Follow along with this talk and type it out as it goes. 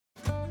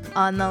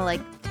on the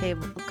like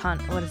table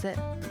what is it?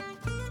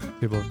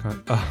 Table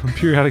of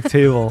periodic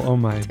table. Oh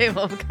my.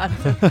 Table of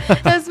contents.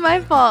 That's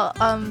my fault.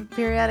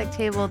 Periodic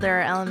table, there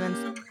are elements.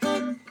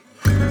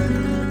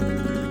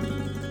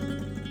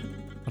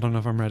 I don't know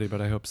if I'm ready,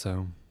 but I hope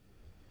so.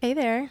 Hey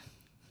there.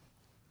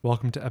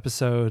 Welcome to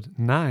episode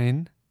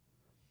 9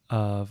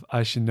 of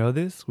I Should Know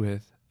This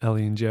with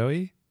Ellie and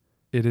Joey.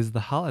 It is the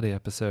holiday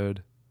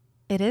episode.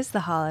 It is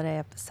the holiday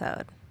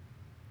episode.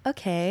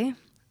 Okay.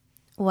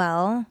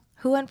 Well,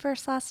 who went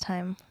first last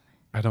time?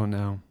 I don't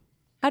know.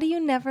 How do you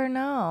never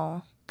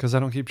know? Because I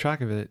don't keep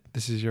track of it.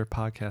 This is your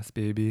podcast,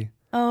 baby.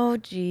 Oh,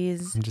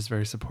 geez. I'm just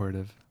very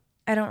supportive.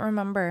 I don't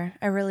remember.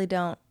 I really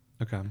don't.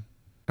 Okay. I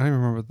don't even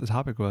remember what the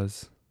topic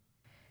was.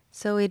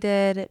 So we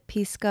did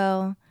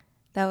Pisco.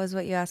 That was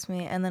what you asked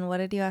me. And then what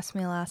did you ask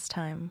me last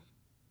time?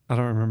 I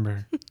don't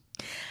remember.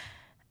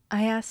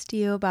 I asked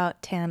you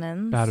about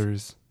tannins.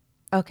 Batters.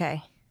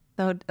 Okay.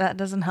 Though that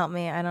doesn't help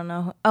me. I don't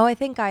know. Oh, I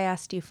think I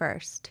asked you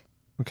first.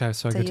 Okay,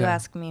 so I So get you to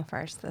ask me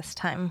first this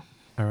time.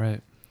 All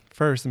right.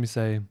 First, let me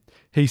say,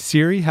 hey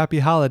Siri, happy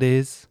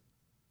holidays.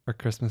 Our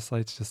Christmas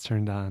lights just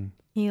turned on.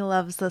 He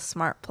loves the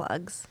smart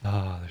plugs.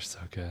 Oh, they're so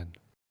good.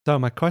 So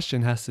my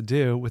question has to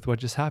do with what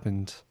just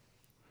happened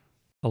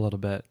a little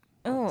bit.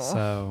 Oh.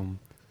 So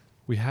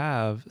we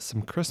have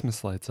some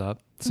Christmas lights up,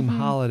 some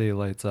holiday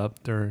lights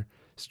up. They're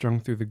strung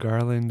through the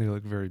garland. They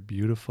look very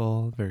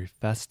beautiful, very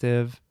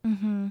festive.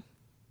 Mm-hmm.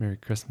 Merry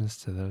Christmas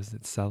to those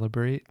that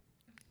celebrate.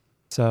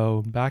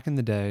 So back in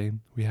the day,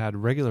 we had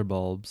regular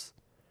bulbs,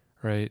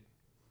 right?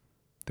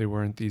 They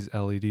weren't these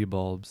LED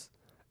bulbs.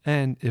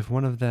 And if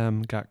one of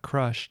them got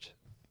crushed,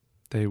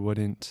 they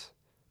wouldn't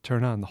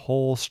turn on. The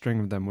whole string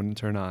of them wouldn't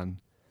turn on.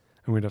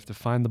 And we'd have to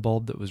find the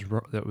bulb that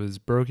was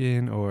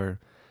broken or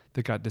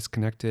that got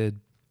disconnected.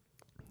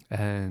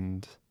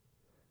 And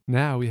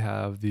now we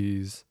have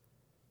these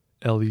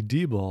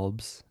LED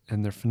bulbs,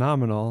 and they're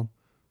phenomenal.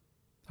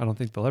 I don't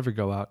think they'll ever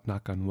go out,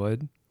 knock on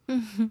wood.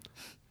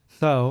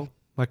 So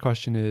my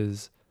question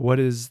is, what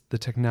is the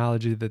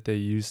technology that they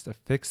used to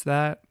fix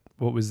that?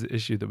 What was the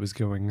issue that was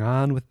going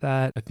on with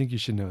that? I think you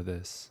should know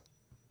this.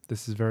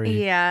 This is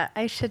very... Yeah,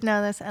 I should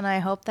know this, and I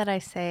hope that I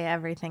say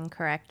everything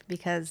correct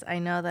because I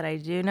know that I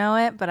do know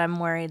it, but I'm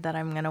worried that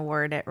I'm going to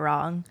word it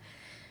wrong.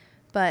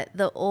 But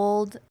the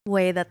old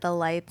way that the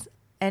lights,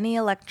 any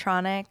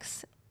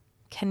electronics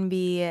can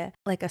be,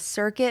 like a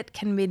circuit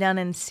can be done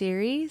in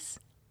series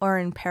or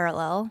in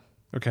parallel.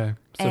 Okay.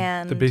 So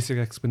And the basic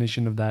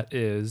explanation of that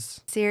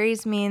is...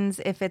 Series means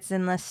if it's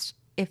in this,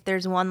 if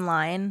there's one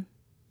line,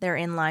 they're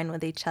in line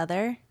with each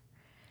other.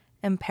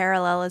 And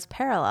parallel is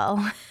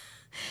parallel.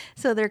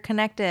 So they're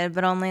connected,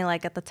 but only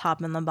like at the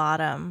top and the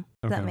bottom.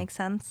 Does that Okay. make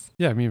sense?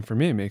 Yeah, I mean, for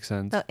me, it makes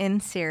sense. So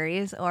in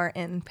series or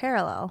in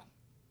parallel.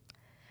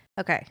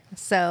 Okay,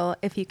 so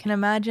if you can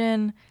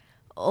imagine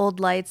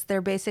old lights,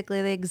 they're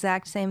basically the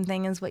exact same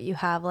thing as what you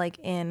have like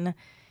in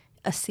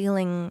a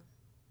ceiling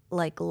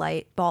like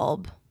light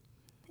bulb,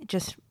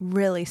 just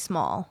really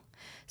small.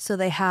 So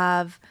they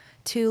have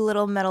two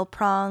little metal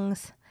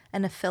prongs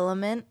and a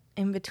filament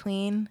in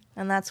between,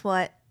 and that's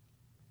what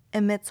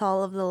emits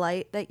all of the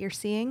light that you're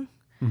seeing.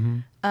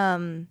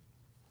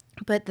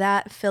 But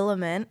that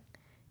filament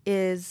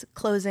is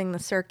closing the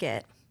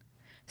circuit.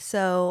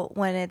 So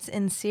when it's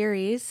in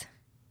series,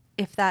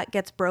 if that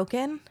gets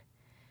broken,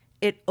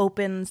 it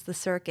opens the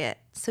circuit.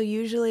 So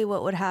usually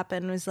what would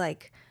happen was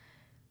like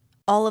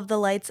all of the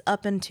lights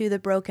up into the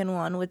broken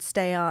one would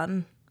stay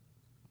on,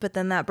 but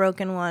then that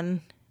broken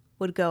one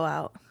would go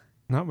out.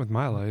 Not with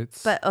my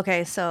lights. But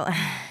okay, so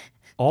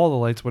all the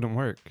lights wouldn't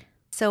work.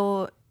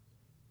 so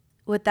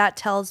what that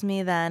tells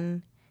me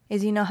then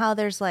is, you know how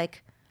there's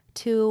like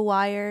two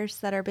wires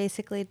that are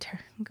basically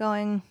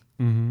going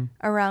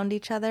around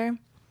each other?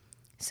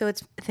 So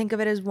think of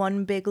it as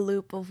one big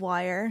loop of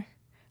wire,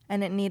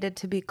 and it needed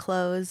to be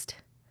closed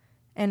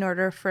in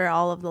order for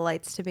all of the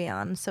lights to be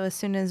on. So as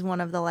soon as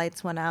one of the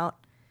lights went out,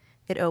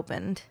 it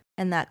opened,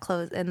 and that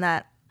closed, and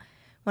that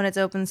when it's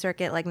open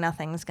circuit, like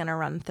nothing's going to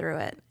run through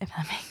it, if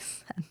that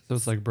makes sense. So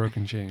it's like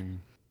broken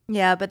chain.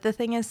 Yeah, but the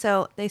thing is,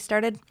 so they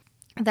started,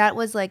 that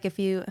was like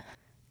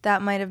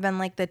that might have been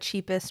like the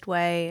cheapest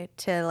way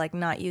to like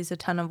not use a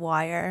ton of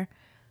wire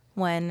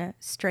when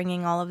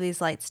stringing all of these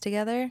lights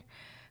together.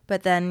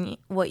 But then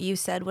what you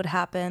said would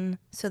happen,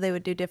 so they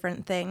would do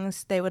different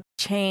things. They would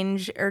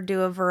change or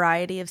do a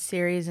variety of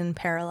series in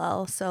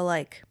parallel. So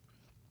like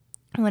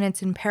when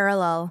it's in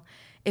parallel,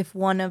 if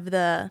one of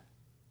the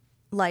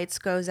lights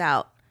goes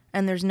out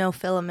and there's no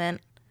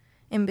filament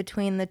in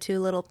between the two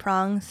little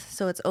prongs,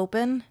 so it's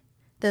open,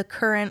 the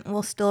current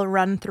will still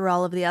run through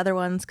all of the other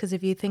ones, because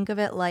if you think of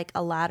it like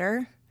a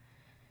ladder,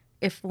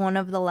 if one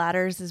of the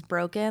ladders is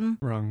broken,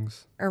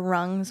 Rungs. or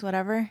rungs,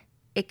 whatever,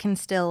 it can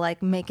still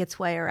like make its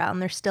way around.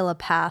 There's still a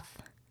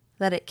path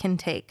that it can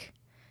take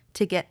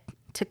to get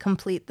to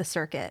complete the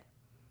circuit.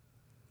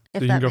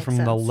 So you can go from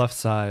the left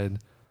side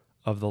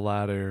of the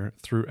ladder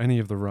through any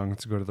of the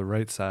rungs to go to the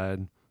right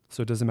side.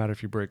 So it doesn't matter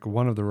if you break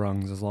one of the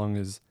rungs as long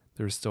as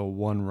there's still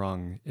one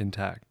rung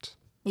intact.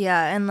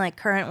 Yeah, and like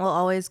current will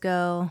always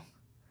go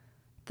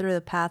through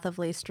the path of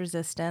least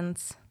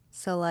resistance.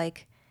 So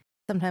like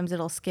sometimes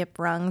it'll skip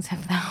rungs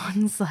if that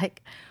one's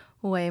like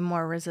way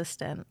more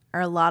resistant,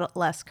 or a lot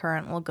less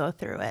current will go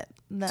through it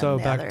than So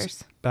the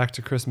others. back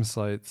to Christmas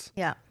lights.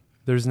 Yeah.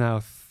 There's now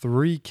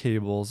 3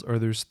 cables, or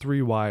there's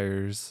 3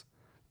 wires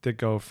that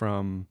go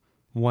from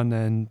one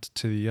end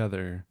to the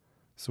other.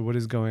 So what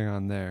is going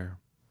on there?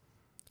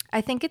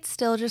 I think it's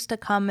still just a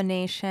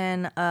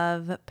combination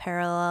of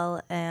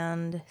parallel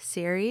and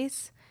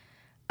series.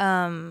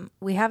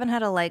 We haven't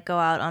had a light go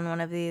out on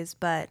one of these,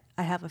 but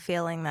I have a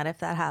feeling that if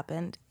that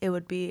happened, it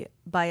would be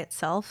by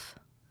itself.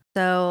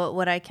 So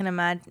what I can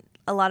imagine,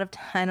 a lot of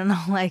I don't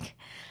know like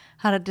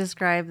how to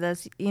describe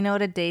this. You know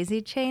what a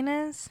daisy chain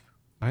is?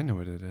 I know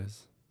what it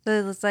is.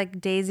 So it's like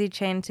daisy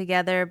chained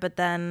together, but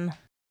then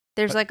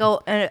there's like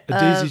A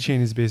daisy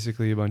chain is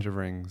basically a bunch of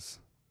rings.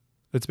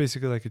 It's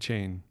basically like a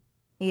chain.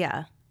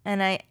 Yeah.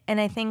 And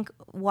I think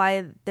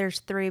why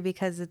there's 3,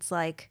 because it's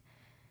like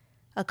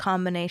a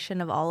combination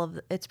of all of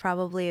it's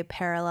probably a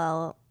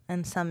parallel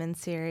and some in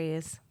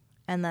series,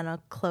 and then a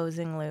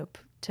closing loop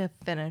to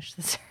finish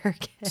the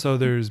circuit. So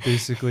there's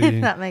basically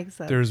if that makes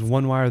sense. There's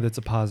one wire that's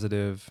a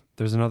positive,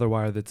 there's another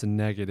wire that's a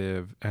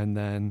negative, and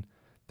then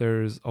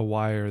there's a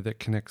wire that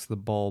connects the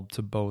bulb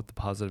to both the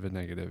positive and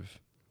negative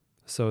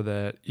so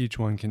that each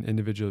one can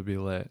individually be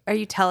lit. Are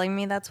you telling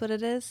me that's what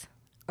it is?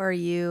 Or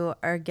you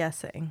are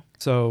guessing?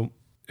 So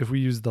if we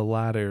use the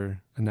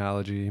ladder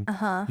analogy,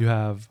 you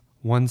have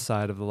one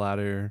side of the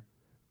ladder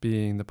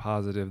being the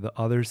positive, the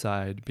other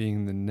side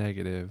being the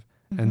negative,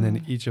 and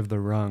then each of the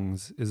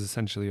rungs is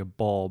essentially a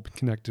bulb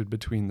connected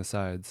between the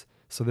sides.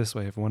 So this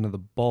way, if one of the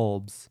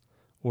bulbs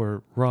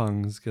or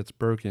rungs gets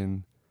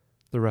broken,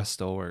 the rest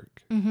still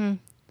work. So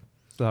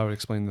that would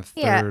explain the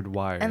third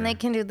wire. And they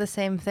can do the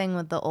same thing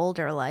with the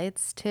older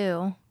lights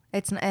too.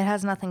 It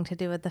has nothing to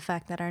do with the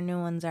fact that our new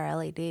ones are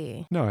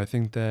LED. No, I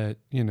think that,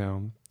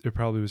 it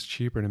probably was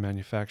cheaper to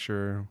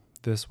manufacture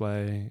this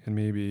way, and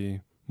maybe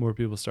more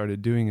people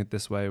started doing it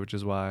this way, which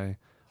is why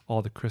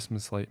all the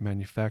Christmas light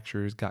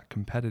manufacturers got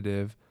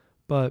competitive.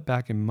 But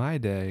back in my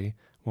day,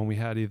 when we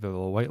had either the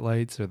white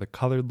lights or the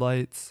colored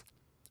lights,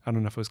 I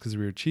don't know if it was because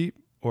we were cheap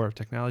or if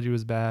technology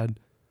was bad.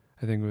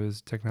 I think it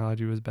was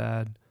technology was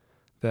bad,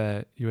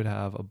 that you would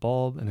have a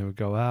bulb and it would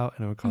go out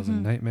and it would cause a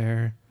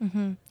nightmare.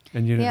 And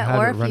you didn't have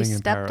or it if running you in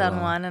stepped on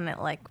parallel. one and it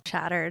like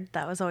shattered,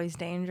 that was always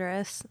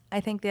dangerous. I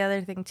think the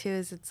other thing too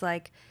is it's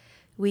like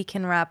we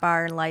can wrap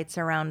our lights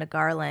around a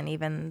garland,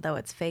 even though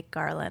it's fake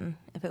garland.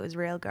 If it was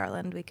real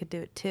garland, we could do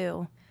it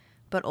too.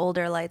 But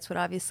older lights would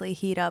obviously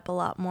heat up a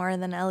lot more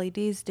than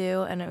LEDs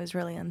do, and it was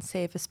really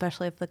unsafe,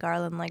 especially if the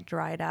garland like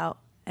dried out.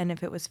 And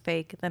if it was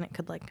fake, then it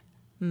could like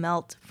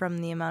melt from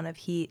the amount of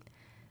heat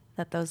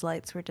that those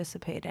lights were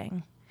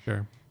dissipating.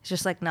 Sure. It's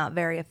just like not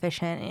very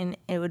efficient, and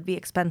it would be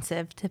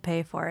expensive to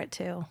pay for it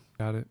too.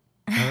 Got it.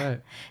 All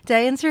right. Did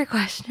I answer your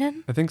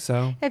question? I think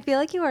so. I feel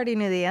like you already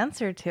knew the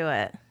answer to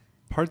it.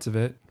 Parts of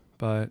it,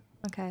 but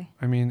Okay.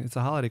 I mean, it's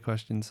a holiday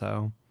question,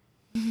 so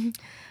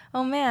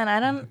Oh man, I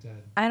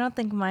don't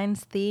think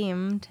mine's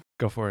themed.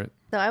 go for it.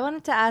 So I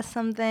wanted to ask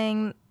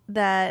something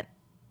that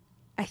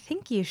I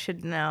think you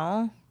should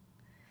know.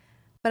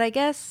 But I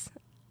guess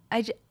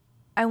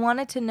I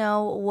wanted to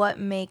know what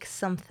makes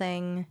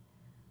something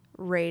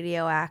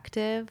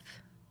radioactive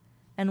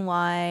and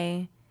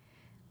why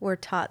we're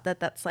taught that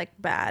that's like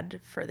bad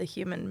for the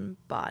human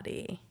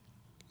body.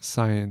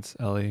 Science,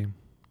 Ellie.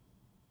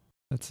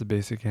 That's the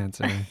basic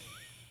answer.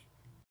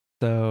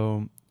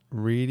 So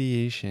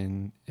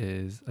radiation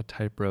is a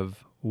type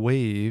of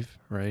wave,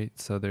 right?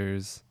 So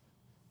there's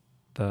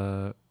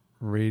the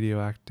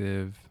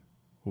radioactive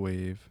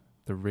wave,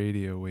 the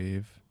radio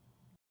wave.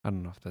 I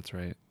don't know if that's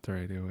right, the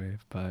radio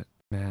wave, but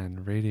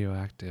man,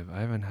 radioactive.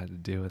 I haven't had to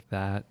deal with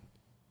that.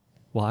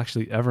 Well,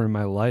 actually, ever in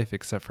my life,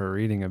 except for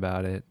reading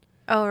about it.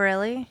 Oh,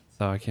 really?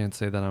 So I can't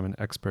say that I'm an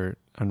expert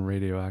on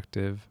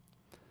radioactive,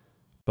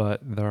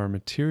 but there are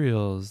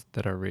materials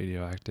that are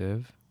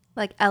radioactive.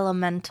 Like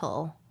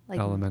elemental. Like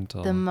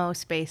Elemental. the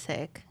most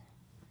basic.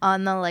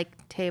 On the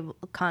like table,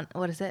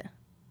 what is it?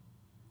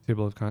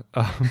 Table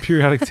of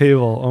periodic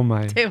table. Oh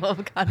my. Table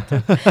of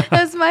contents.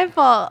 That's my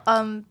fault.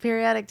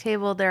 Periodic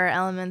table, there are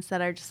elements that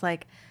are just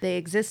like, they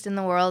exist in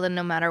the world and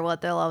no matter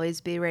what, they'll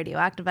always be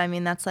radioactive. I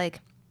mean, that's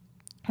like,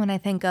 when I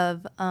think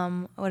of,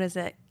 what is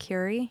it,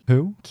 Curie?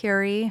 Who?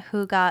 Curie,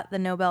 who got the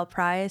Nobel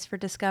Prize for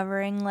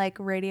discovering like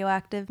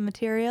radioactive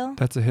material.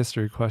 That's a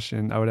history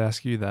question. I would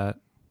ask you that.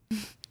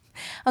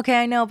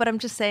 Okay, I know, but I'm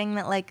just saying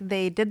that like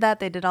they did that.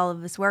 They did all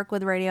of this work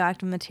with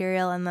radioactive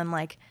material and then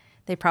like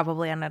they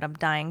probably ended up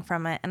dying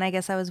from it. And I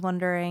guess I was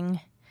wondering,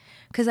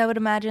 because I would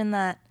imagine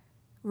that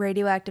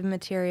radioactive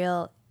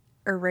material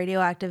or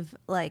radioactive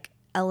like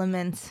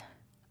elements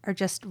are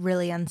just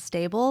really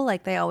unstable.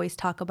 Like they always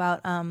talk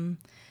about,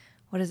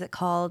 what is it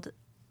called?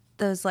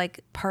 Those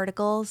like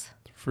particles.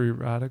 Free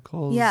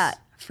radicals? Yeah,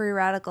 free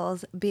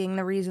radicals being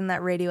the reason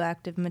that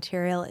radioactive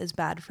material is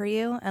bad for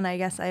you. And I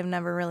guess I've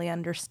never really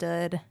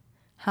understood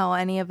how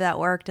any of that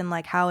worked and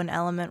like how an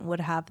element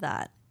would have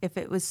that. If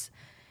it was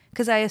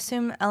Because I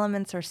assume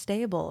elements are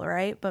stable,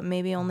 right? But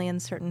maybe only in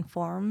certain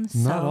forms.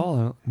 Not so.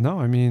 all. No,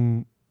 I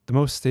mean, the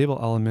most stable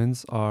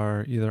elements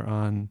are either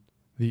on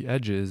the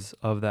edges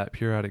of that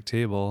periodic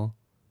table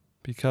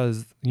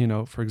because,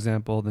 for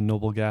example, the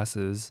noble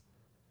gases,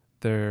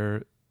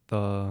 they're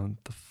the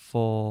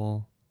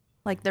full,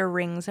 Like their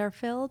rings are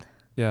filled?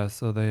 yeah,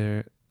 so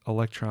they're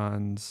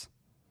electrons,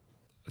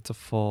 it's a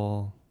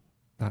full,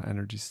 not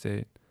energy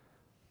state.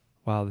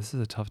 Wow, this is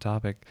a tough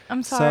topic.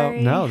 I'm So,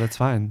 sorry. no, that's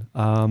fine.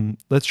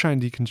 Let's try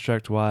and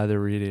deconstruct why they're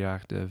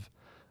radioactive.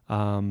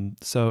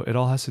 So it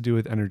all has to do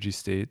with energy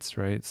states,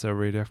 right? So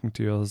radioactive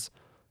materials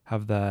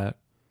have that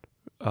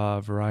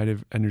variety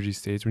of energy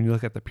states. When you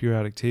look at the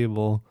periodic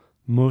table,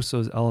 most of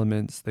those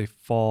elements, they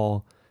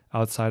fall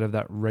outside of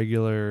that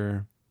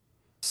regular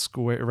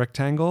square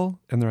rectangle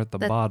and they're at the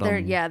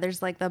bottom.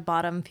 There's like the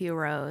bottom few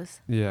rows.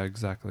 Yeah,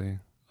 exactly.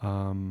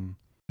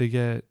 They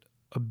get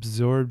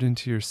absorbed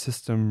into your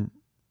system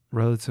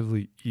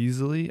relatively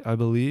easily, I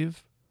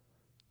believe.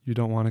 You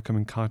don't want to come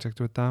in contact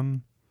with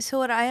them. So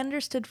what I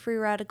understood free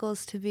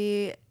radicals to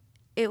be,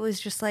 it was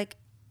just like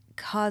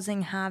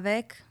causing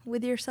havoc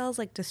with your cells,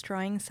 like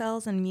destroying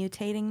cells and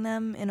mutating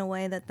them in a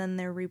way that then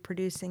they're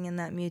reproducing in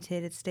that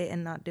mutated state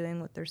and not doing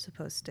what they're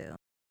supposed to.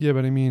 Yeah,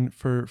 but I mean,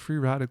 for free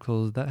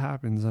radicals, that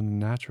happens on a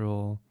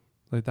natural,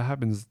 like that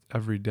happens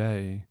every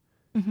day,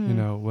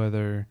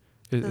 whether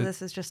So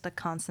this is just a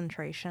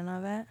concentration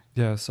of it?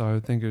 Yeah, so I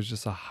would think it's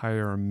just a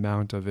higher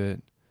amount of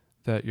it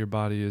that your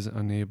body is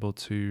unable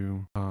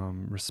to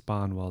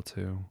respond well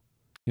to.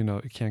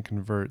 It can't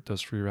convert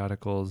those free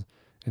radicals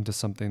into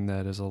something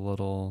that is a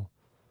little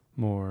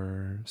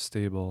more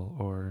stable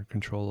or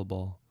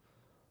controllable.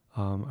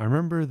 I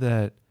remember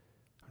that,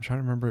 I'm trying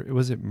to remember,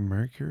 was it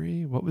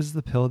mercury? What was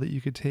the pill that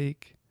you could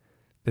take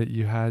that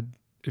you had,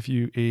 if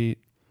you ate,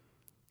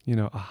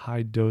 a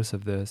high dose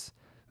of this,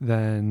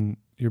 then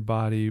your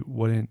body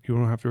you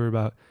don't have to worry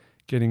about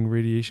getting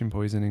radiation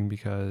poisoning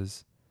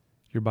because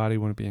your body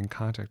wouldn't be in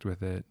contact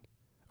with it,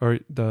 or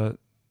the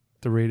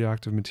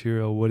radioactive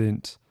material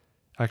wouldn't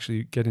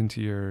actually get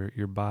into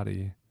your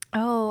body.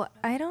 Oh,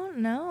 I don't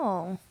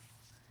know.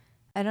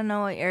 I don't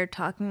know what you're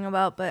talking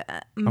about,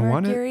 but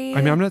mercury.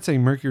 I'm not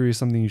saying mercury is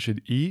something you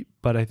should eat,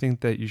 but I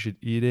think that you should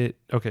eat it.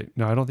 Okay,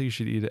 no, I don't think you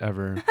should eat it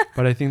ever.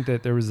 But I think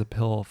that there was a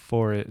pill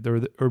for it.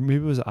 Or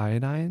maybe it was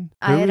iodine.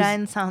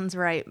 Iodine sounds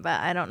right,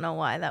 but I don't know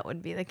why that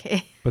would be the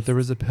case. But there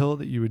was a pill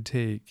that you would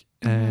take,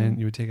 and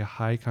you would take a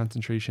high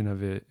concentration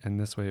of it, and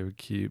this way it would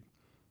keep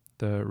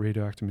the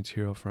radioactive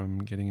material from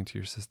getting into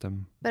your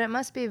system. But it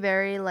must be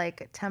very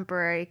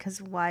temporary,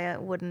 because why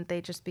wouldn't they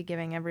just be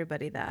giving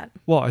everybody that?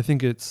 Well, I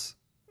think it's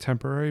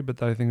temporary,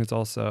 but I think it's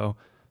also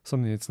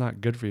something that's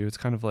not good for you. It's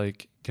kind of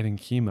like getting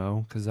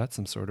chemo because that's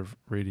some sort of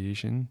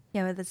radiation.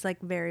 Yeah, but it's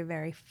very,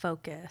 very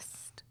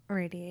focused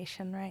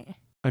radiation, right?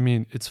 I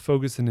mean, it's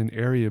focused in an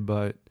area,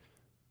 but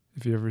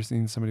if you've ever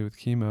seen somebody with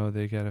chemo,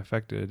 they get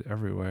affected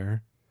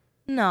everywhere.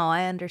 No,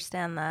 I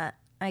understand that.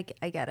 I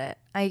get it.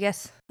 I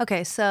guess.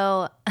 Okay,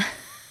 so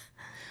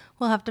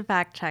we'll have to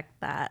fact check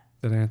that.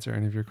 Did I answer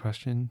any of your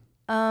question?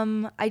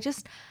 I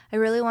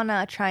really want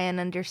to try and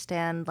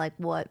understand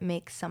what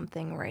makes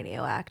something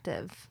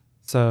radioactive.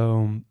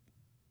 So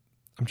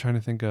I'm trying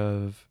to think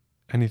of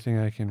anything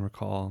I can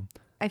recall.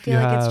 I feel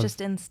it's just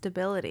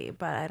instability,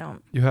 but I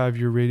don't. You have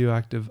your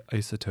radioactive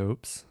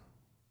isotopes,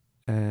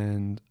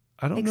 and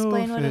I don't know.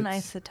 Explain what an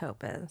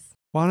isotope is.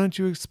 Why don't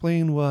you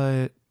explain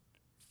what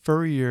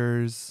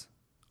Fourier's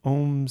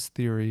Ohm's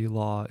theory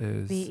law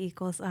is? V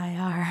 =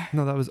 IR.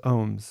 No, that was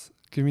Ohm's.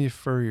 Give me a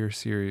Fourier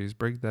series.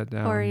 Break that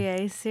down.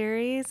 Fourier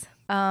series.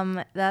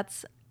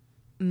 That's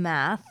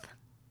math.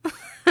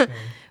 Okay.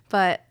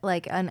 But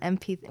an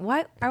MP.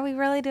 What are we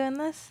really doing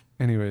this?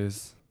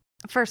 Anyways.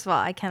 First of all,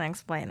 I can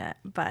explain it,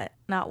 but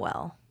not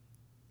well.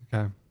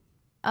 Okay.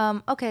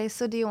 Okay,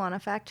 so do you want to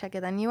fact check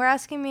it then? You were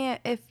asking me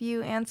if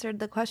you answered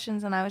the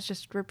questions, and I was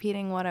just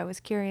repeating what I was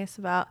curious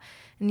about.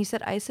 And you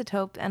said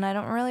isotope, and I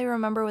don't really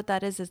remember what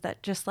that is. Is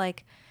that just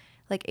like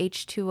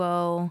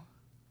H2O?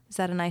 Is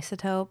that an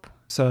isotope?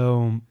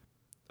 So,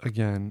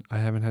 again, I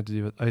haven't had to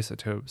deal with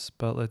isotopes,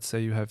 but let's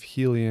say you have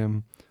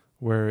helium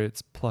where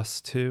it's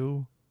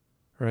 +2,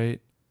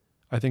 right?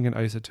 I think an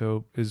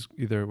isotope is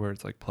either where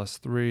it's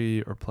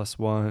 +3 or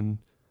 +1.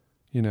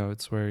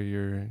 It's where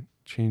you're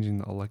changing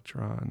the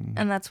electron.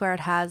 And that's where it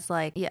has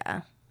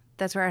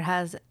that's where it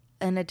has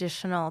an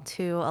additional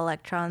 2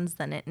 electrons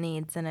than it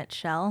needs in its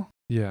shell.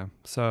 Yeah,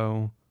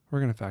 so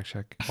we're going to fact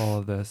check all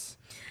of this.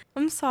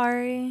 I'm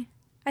sorry.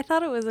 I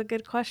thought it was a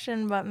good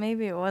question, but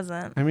maybe it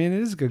wasn't. I mean,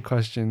 it is a good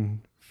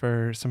question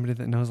for somebody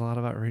that knows a lot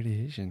about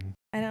radiation.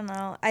 I don't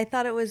know. I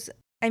thought it was,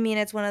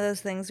 it's one of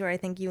those things where I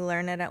think you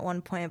learn it at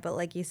one point, but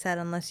like you said,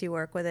 unless you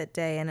work with it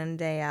day in and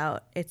day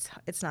out, it's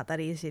not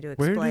that easy to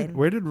explain.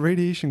 Where did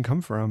radiation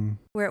come from?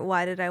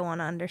 Why did I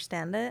want to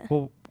understand it?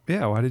 Well,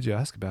 yeah, why did you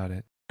ask about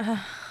it? I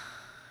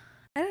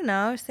don't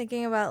know. I was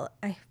thinking about,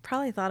 I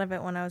probably thought of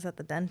it when I was at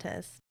the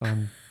dentist. All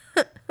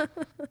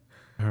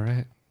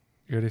right.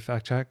 You ready to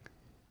fact check?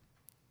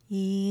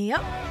 Yep.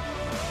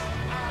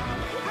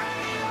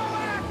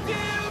 Radioactive!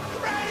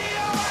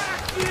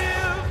 Radioactive!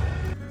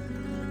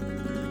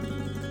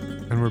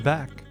 And we're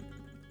back.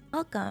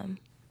 Welcome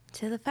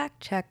to the fact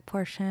check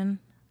portion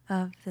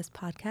of this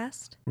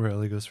podcast. Where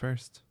Ellie goes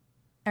first.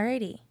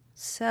 Alrighty.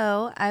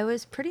 So I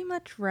was pretty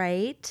much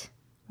right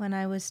when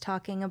I was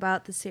talking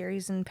about the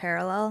series in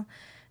parallel,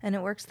 and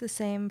it works the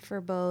same for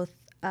both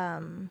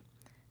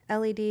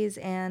LEDs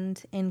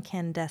and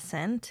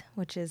incandescent,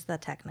 which is the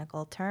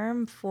technical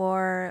term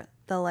for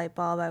the light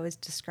bulb I was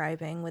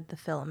describing with the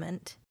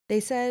filament. They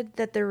said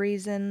that the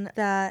reason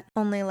that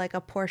only like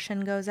a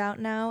portion goes out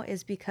now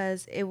is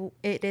because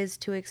it is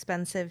too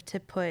expensive to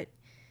put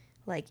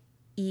like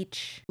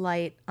each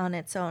light on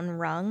its own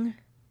rung.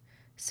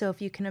 So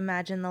if you can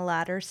imagine the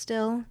ladder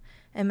still,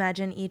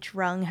 imagine each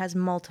rung has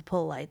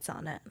multiple lights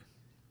on it.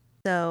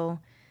 So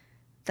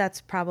that's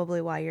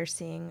probably why you're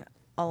seeing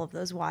all of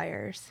those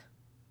wires,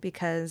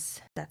 because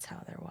that's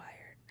how they're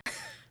wired.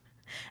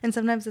 And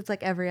sometimes it's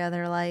like every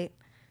other light.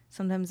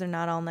 Sometimes they're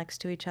not all next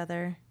to each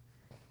other.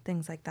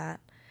 Things like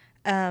that.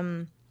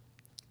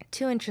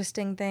 Two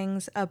interesting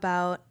things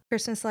about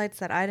Christmas lights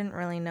that I didn't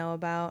really know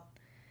about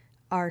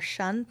are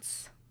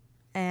shunts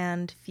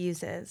and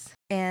fuses.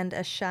 And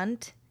a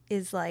shunt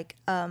is like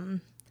a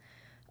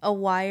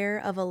wire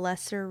of a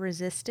lesser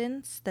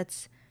resistance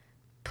that's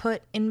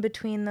put in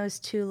between those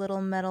two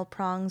little metal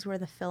prongs where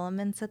the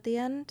filament's at the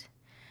end.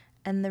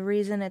 And the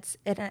reason it's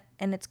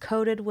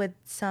coated with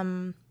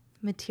some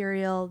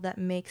material that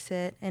makes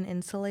it an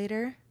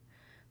insulator.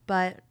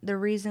 But the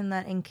reason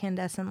that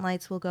incandescent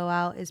lights will go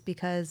out is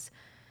because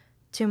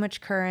too much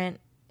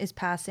current is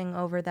passing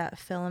over that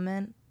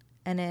filament,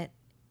 and it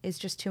is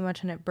just too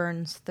much and it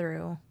burns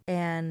through.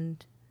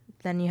 And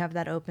then you have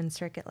that open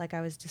circuit like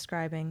I was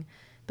describing.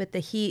 But the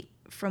heat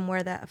from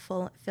where that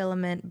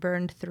filament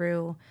burned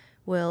through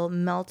will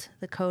melt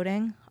the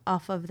coating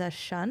off of the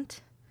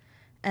shunt.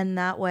 And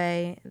that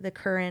way the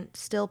current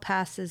still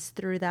passes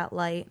through that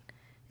light.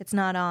 It's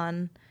not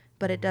on,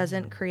 but it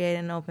doesn't create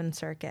an open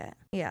circuit.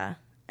 Yeah.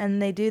 And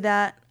they do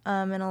that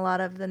in a lot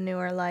of the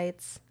newer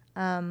lights.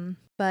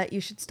 But you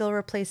should still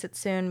replace it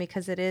soon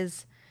because it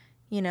is,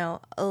 a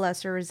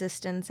lesser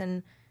resistance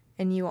and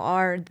you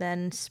are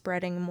then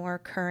spreading more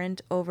current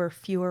over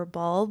fewer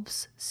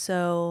bulbs.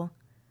 So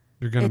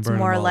it's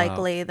more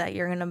likely that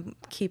you're going to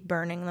keep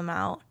burning them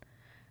out,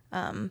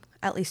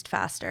 at least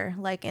faster.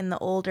 Like in the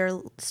older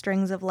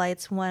strings of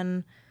lights,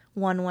 when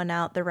one went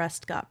out, the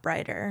rest got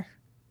brighter,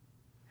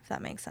 if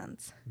that makes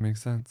sense.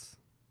 Makes sense.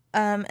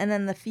 And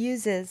then the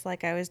fuses,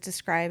 like I was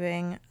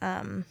describing,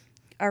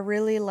 are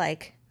really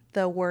like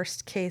the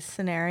worst case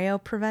scenario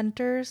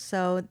preventers.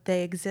 So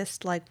they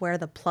exist like where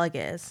the plug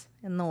is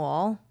in the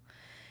wall.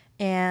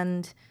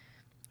 And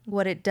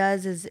what it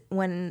does is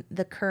when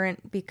the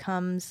current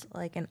becomes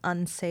like an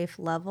unsafe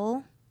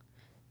level.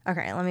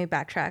 Okay, let me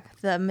backtrack.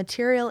 The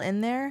material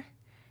in there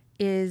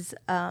is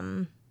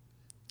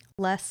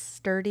less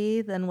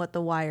sturdy than what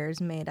the wire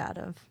is made out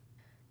of.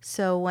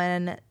 So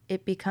when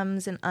it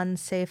becomes an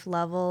unsafe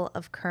level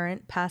of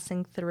current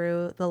passing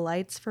through the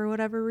lights for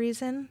whatever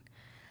reason,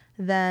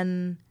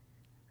 then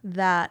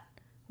that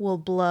will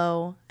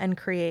blow and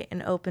create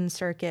an open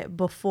circuit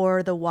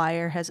before the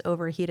wire has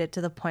overheated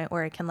to the point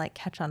where it can like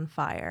catch on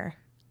fire.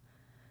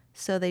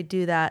 So they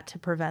do that to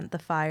prevent the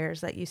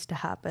fires that used to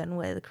happen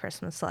with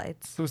Christmas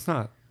lights. So it's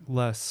not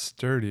less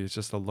sturdy, it's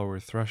just a lower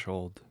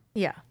threshold.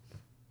 Yeah.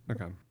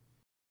 Okay.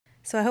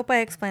 So I hope I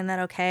explained that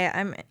okay.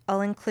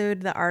 I'll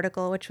include the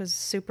article, which was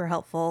super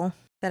helpful,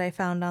 that I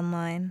found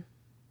online.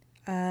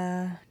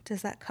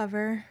 Does that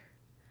cover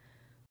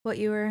what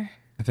you were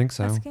I think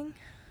so. asking?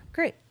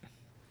 Great.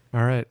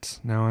 All right,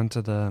 now on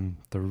to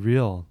the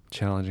real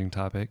challenging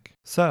topic.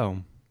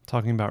 So,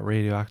 talking about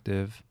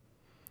radioactive,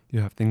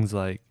 you have things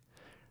like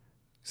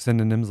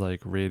synonyms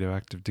like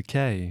radioactive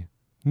decay,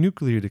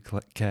 nuclear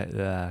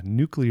decay,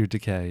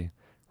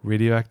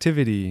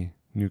 radioactivity,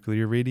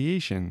 nuclear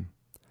radiation,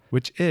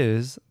 which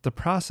is the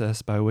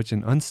process by which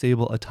an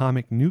unstable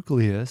atomic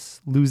nucleus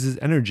loses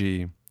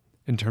energy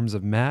in terms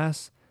of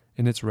mass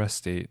in its rest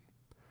state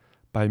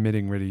by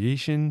emitting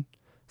radiation,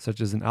 such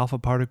as an alpha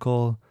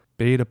particle,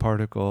 beta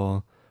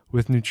particle,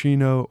 with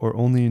neutrino or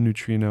only a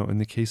neutrino in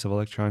the case of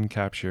electron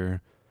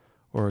capture,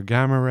 or a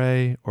gamma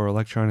ray or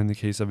electron in the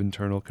case of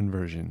internal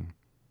conversion.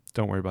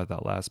 Don't worry about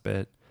that last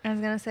bit. I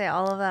was going to say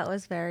all of that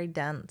was very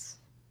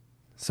dense.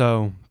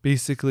 So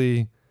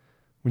basically,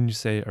 when you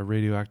say a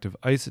radioactive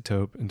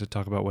isotope, and to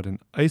talk about what an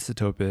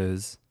isotope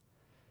is,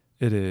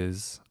 it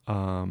is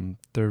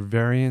they're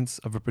variants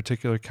of a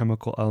particular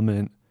chemical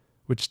element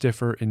which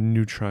differ in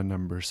neutron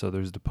numbers. So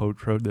there's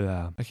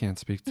the I can't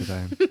speak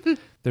today.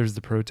 There's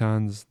the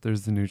protons,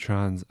 there's the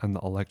neutrons, and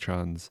the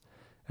electrons.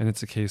 And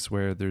it's a case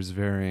where there's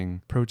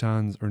varying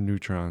protons or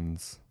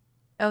neutrons.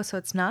 Oh, so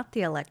it's not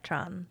the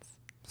electrons.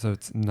 So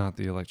it's not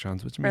the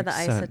electrons, which makes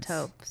sense. Or the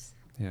isotopes.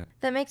 Yeah.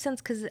 That makes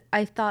sense because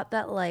I thought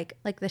that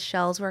like the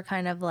shells were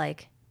kind of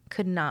like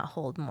could not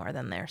hold more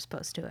than they're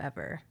supposed to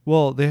ever.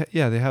 Well, they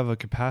have a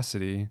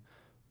capacity,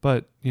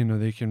 but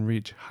they can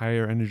reach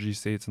higher energy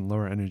states and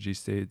lower energy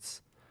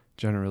states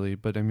generally.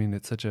 But I mean,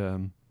 it's such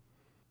a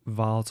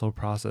volatile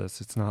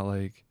process. It's not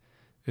like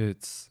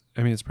it's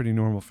pretty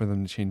normal for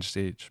them to change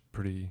state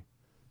pretty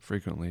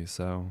frequently.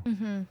 So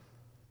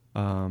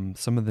Mm-hmm.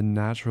 some of the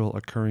natural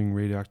occurring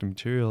radioactive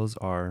materials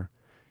are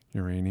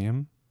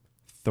uranium,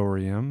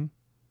 thorium,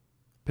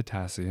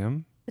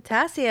 potassium,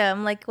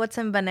 Potassium, like what's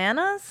in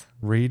bananas?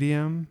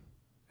 radium,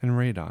 and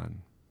radon.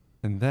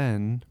 And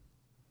then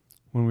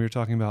when we were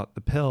talking about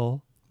the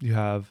pill, you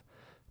have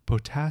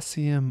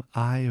potassium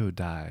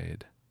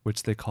iodide,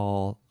 which they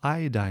call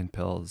iodine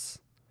pills,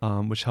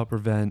 which help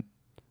prevent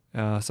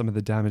some of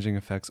the damaging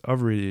effects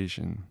of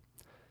radiation.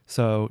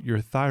 So your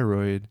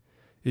thyroid,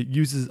 it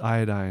uses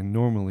iodine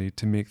normally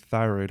to make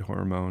thyroid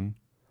hormone.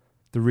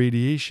 The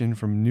radiation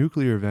from a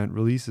nuclear event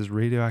releases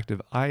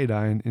radioactive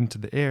iodine into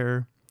the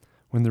air.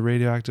 When the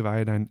radioactive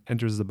iodine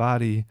enters the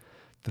body,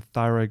 the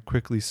thyroid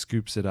quickly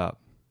scoops it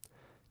up.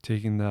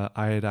 Taking the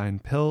iodine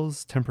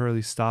pills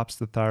temporarily stops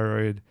the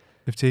thyroid.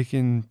 If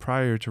taken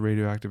prior to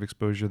radioactive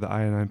exposure, the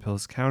iodine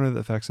pills counter the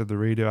effects of the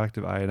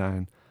radioactive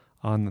iodine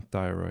on the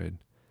thyroid.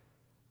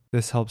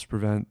 This helps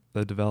prevent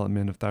the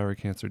development of thyroid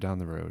cancer down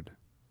the road.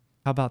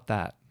 How about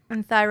that?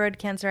 And thyroid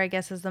cancer, I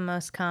guess, is the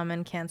most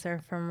common cancer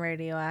from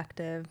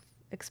radioactive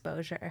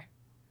exposure.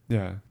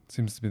 Yeah,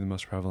 seems to be the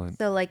most prevalent.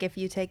 So, like, if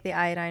you take the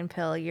iodine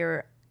pill,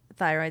 your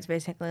thyroid's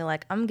basically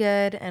like, I'm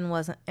good, and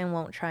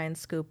won't try and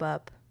scoop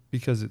up.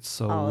 Because it's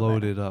so all of it.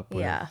 loaded up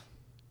with. Yeah,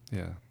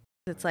 Yeah.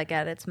 it's like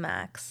at its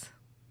max.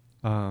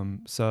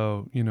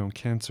 So,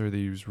 cancer, they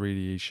use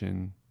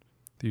radiation.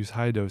 They use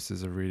high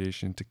doses of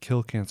radiation to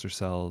kill cancer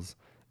cells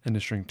and to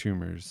shrink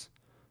tumors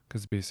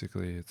because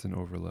basically it's an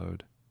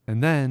overload.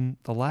 And then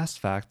the last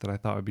fact that I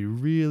thought would be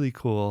really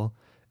cool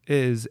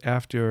is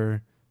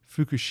after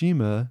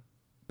Fukushima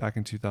back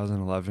in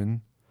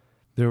 2011,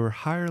 there were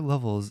higher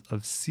levels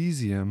of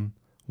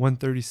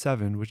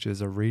cesium-137, which is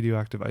a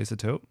radioactive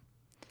isotope.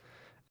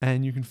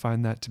 And you can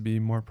find that to be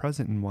more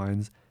present in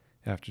wines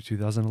after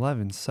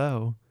 2011.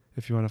 So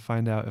if you want to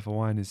find out if a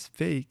wine is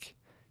fake,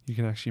 you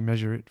can actually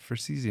measure it for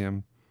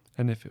cesium.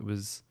 And if it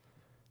was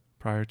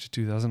prior to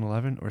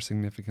 2011 or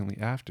significantly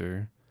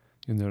after,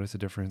 you'll notice a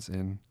difference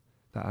in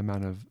the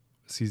amount of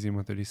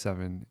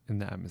cesium-137 in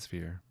the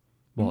atmosphere.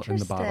 Well, in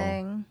the bottle.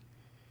 Interesting.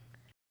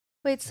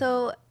 Wait,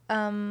 so,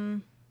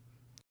 2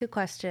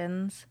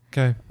 questions.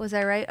 Okay. Was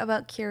I right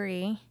about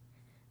Curie?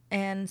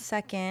 And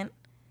second,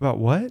 About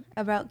what?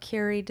 about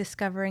Curie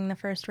discovering the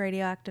first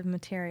radioactive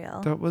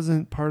material. That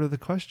wasn't part of the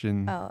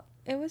question. Oh,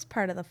 it was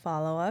part of the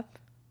follow-up.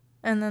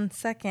 And then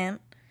second,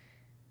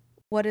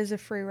 what is a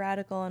free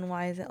radical and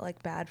why is it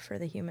like bad for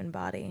the human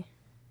body?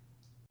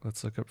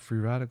 Let's look up free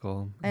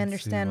radical. I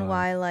understand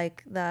why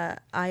like the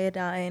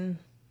iodine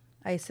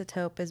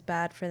isotope is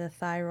bad for the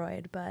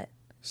thyroid, but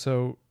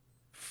So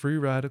free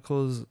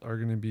radicals are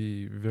going to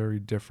be very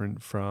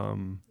different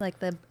from like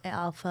the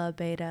alpha,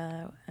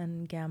 beta,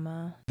 and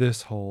gamma.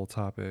 this whole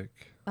topic.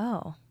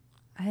 Oh,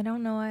 I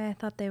don't know why I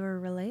thought they were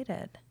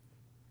related.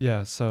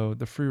 Yeah, so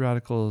the free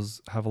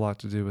radicals have a lot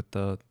to do with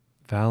the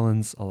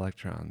valence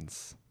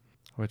electrons,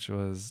 which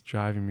was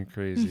driving me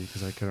crazy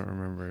because I couldn't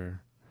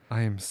remember.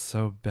 I am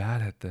so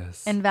bad at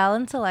this. And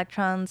valence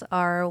electrons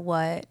are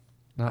what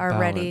Not are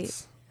ready.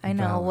 balance. I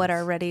know what are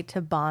Valence. ready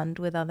to bond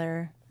with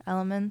other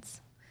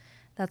elements.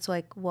 That's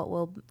like what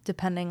will,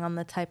 depending on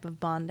the type of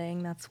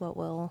bonding, that's what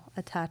will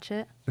attach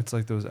it. It's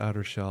like those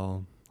outer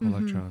shell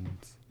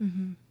electrons.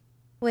 Mm-hmm.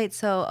 Wait,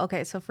 so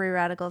free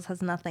radicals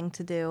has nothing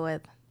to do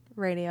with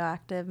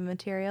radioactive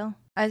material?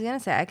 I was going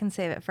to say I can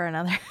save it for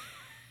another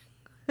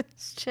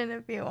question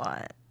if you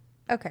want.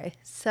 Okay,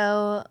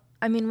 so,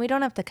 I mean, we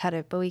don't have to cut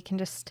it, but we can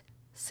just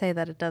say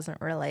that it doesn't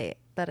relate,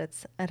 that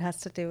it has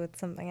to do with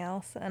something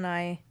else,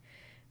 and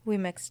we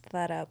mixed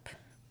that up.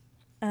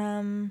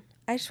 I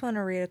just want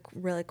to read a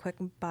really quick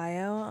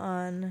bio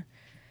on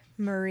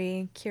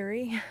Marie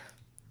Curie.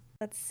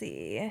 Let's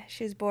see.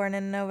 She was born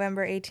in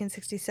November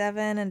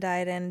 1867 and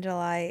died in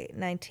July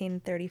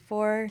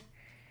 1934.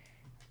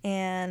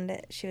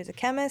 And she was a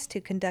chemist who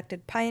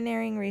conducted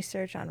pioneering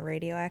research on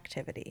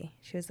radioactivity.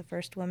 She was the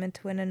first woman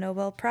to win a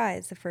Nobel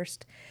Prize, the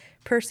first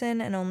person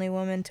and only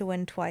woman to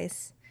win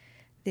twice,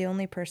 the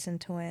only person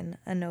to win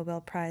a Nobel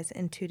Prize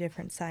in 2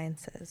 different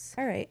sciences.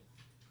 All right.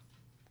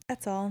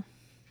 That's all.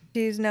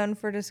 She's known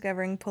for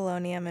discovering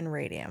polonium and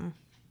radium.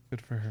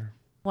 Good for her.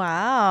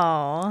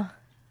 Wow.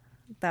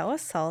 That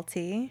was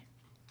salty.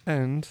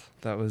 And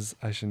that was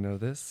I Should Know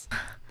This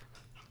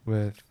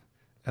with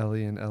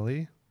Ellie and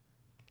Ellie.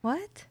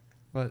 What?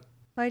 What?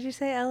 Why'd you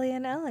say Ellie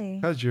and Ellie?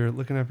 Because you're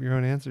looking up your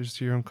own answers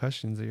to your own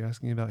questions that you're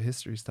asking about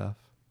history stuff.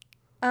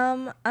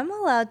 I'm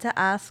allowed to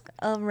ask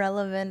a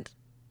relevant...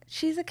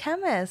 She's a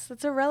chemist.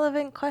 That's a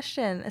relevant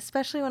question,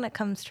 especially when it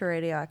comes to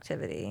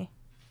radioactivity.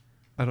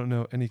 I don't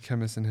know any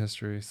chemists in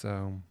history,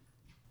 so...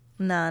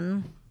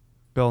 None.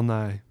 Bill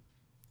Nye.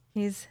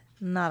 He's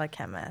not a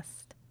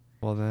chemist.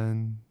 Well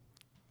then,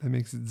 that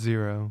makes it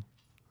 0.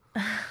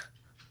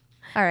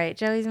 All right,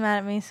 Joey's mad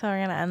at me, so we're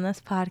going to end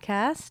this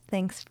podcast.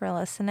 Thanks for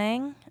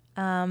listening.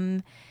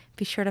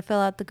 Be sure to fill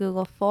out the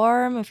Google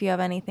form if you have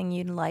anything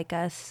you'd like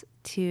us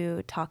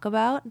to talk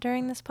about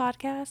during this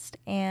podcast.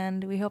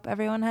 And we hope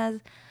everyone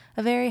has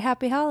a very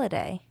happy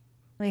holiday.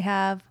 We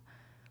have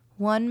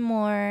one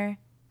more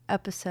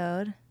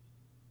episode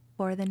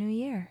for the new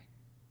year.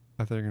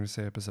 I thought you were going to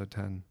say episode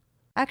 10.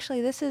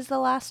 Actually, this is the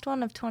last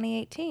one of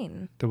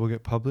 2018. That will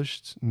get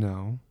published?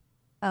 No.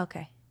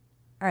 Okay.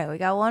 All right, we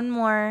got one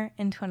more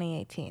in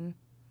 2018.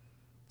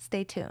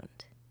 Stay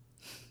tuned.